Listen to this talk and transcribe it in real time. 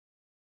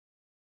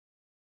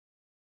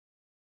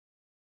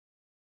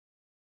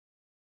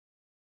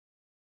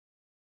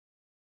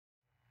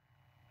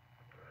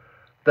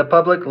The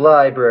public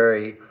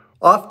library,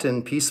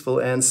 often peaceful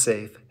and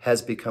safe,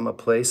 has become a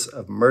place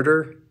of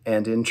murder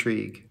and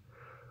intrigue.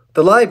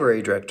 The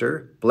library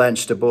director,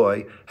 Blanche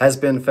DuBois, has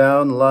been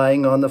found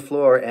lying on the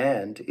floor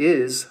and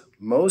is,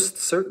 most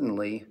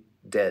certainly,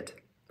 dead.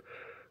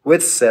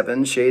 With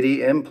 7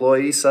 shady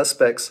employee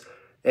suspects,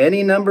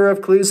 any number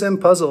of clues and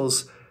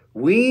puzzles,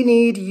 we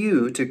need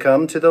you to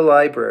come to the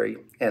library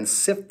and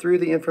sift through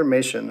the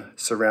information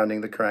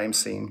surrounding the crime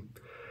scene.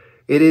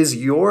 It is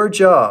your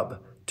job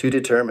to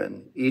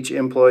determine each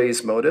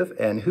employee's motive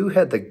and who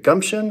had the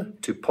gumption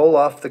to pull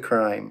off the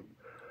crime.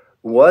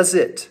 Was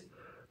it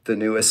the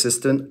new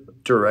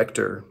assistant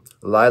director,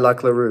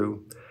 Lilac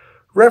LaRue,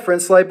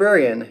 reference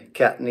librarian,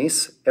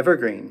 Katniss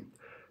Evergreen,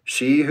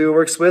 she who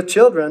works with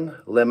children,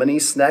 Lemony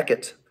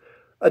Snacket,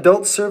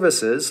 adult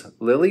services,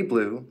 Lily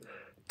Blue,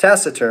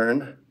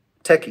 taciturn,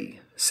 techie,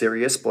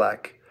 Sirius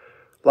Black,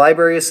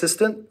 library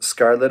assistant,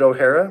 Scarlett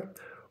O'Hara,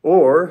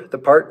 or the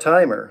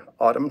part-timer,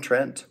 Autumn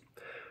Trent?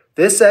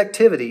 This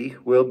activity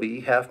will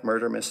be half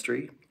murder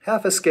mystery,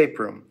 half escape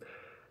room,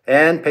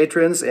 and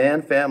patrons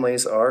and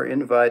families are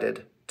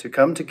invited to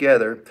come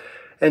together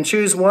and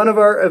choose one of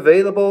our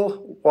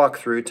available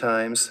walkthrough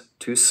times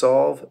to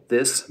solve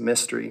this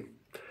mystery.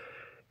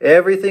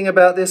 Everything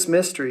about this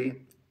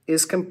mystery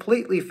is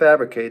completely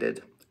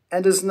fabricated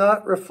and does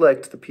not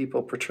reflect the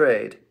people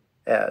portrayed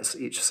as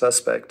each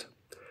suspect.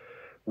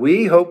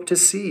 We hope to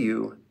see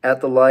you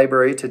at the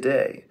library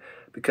today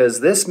because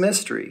this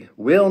mystery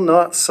will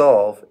not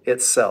solve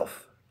itself.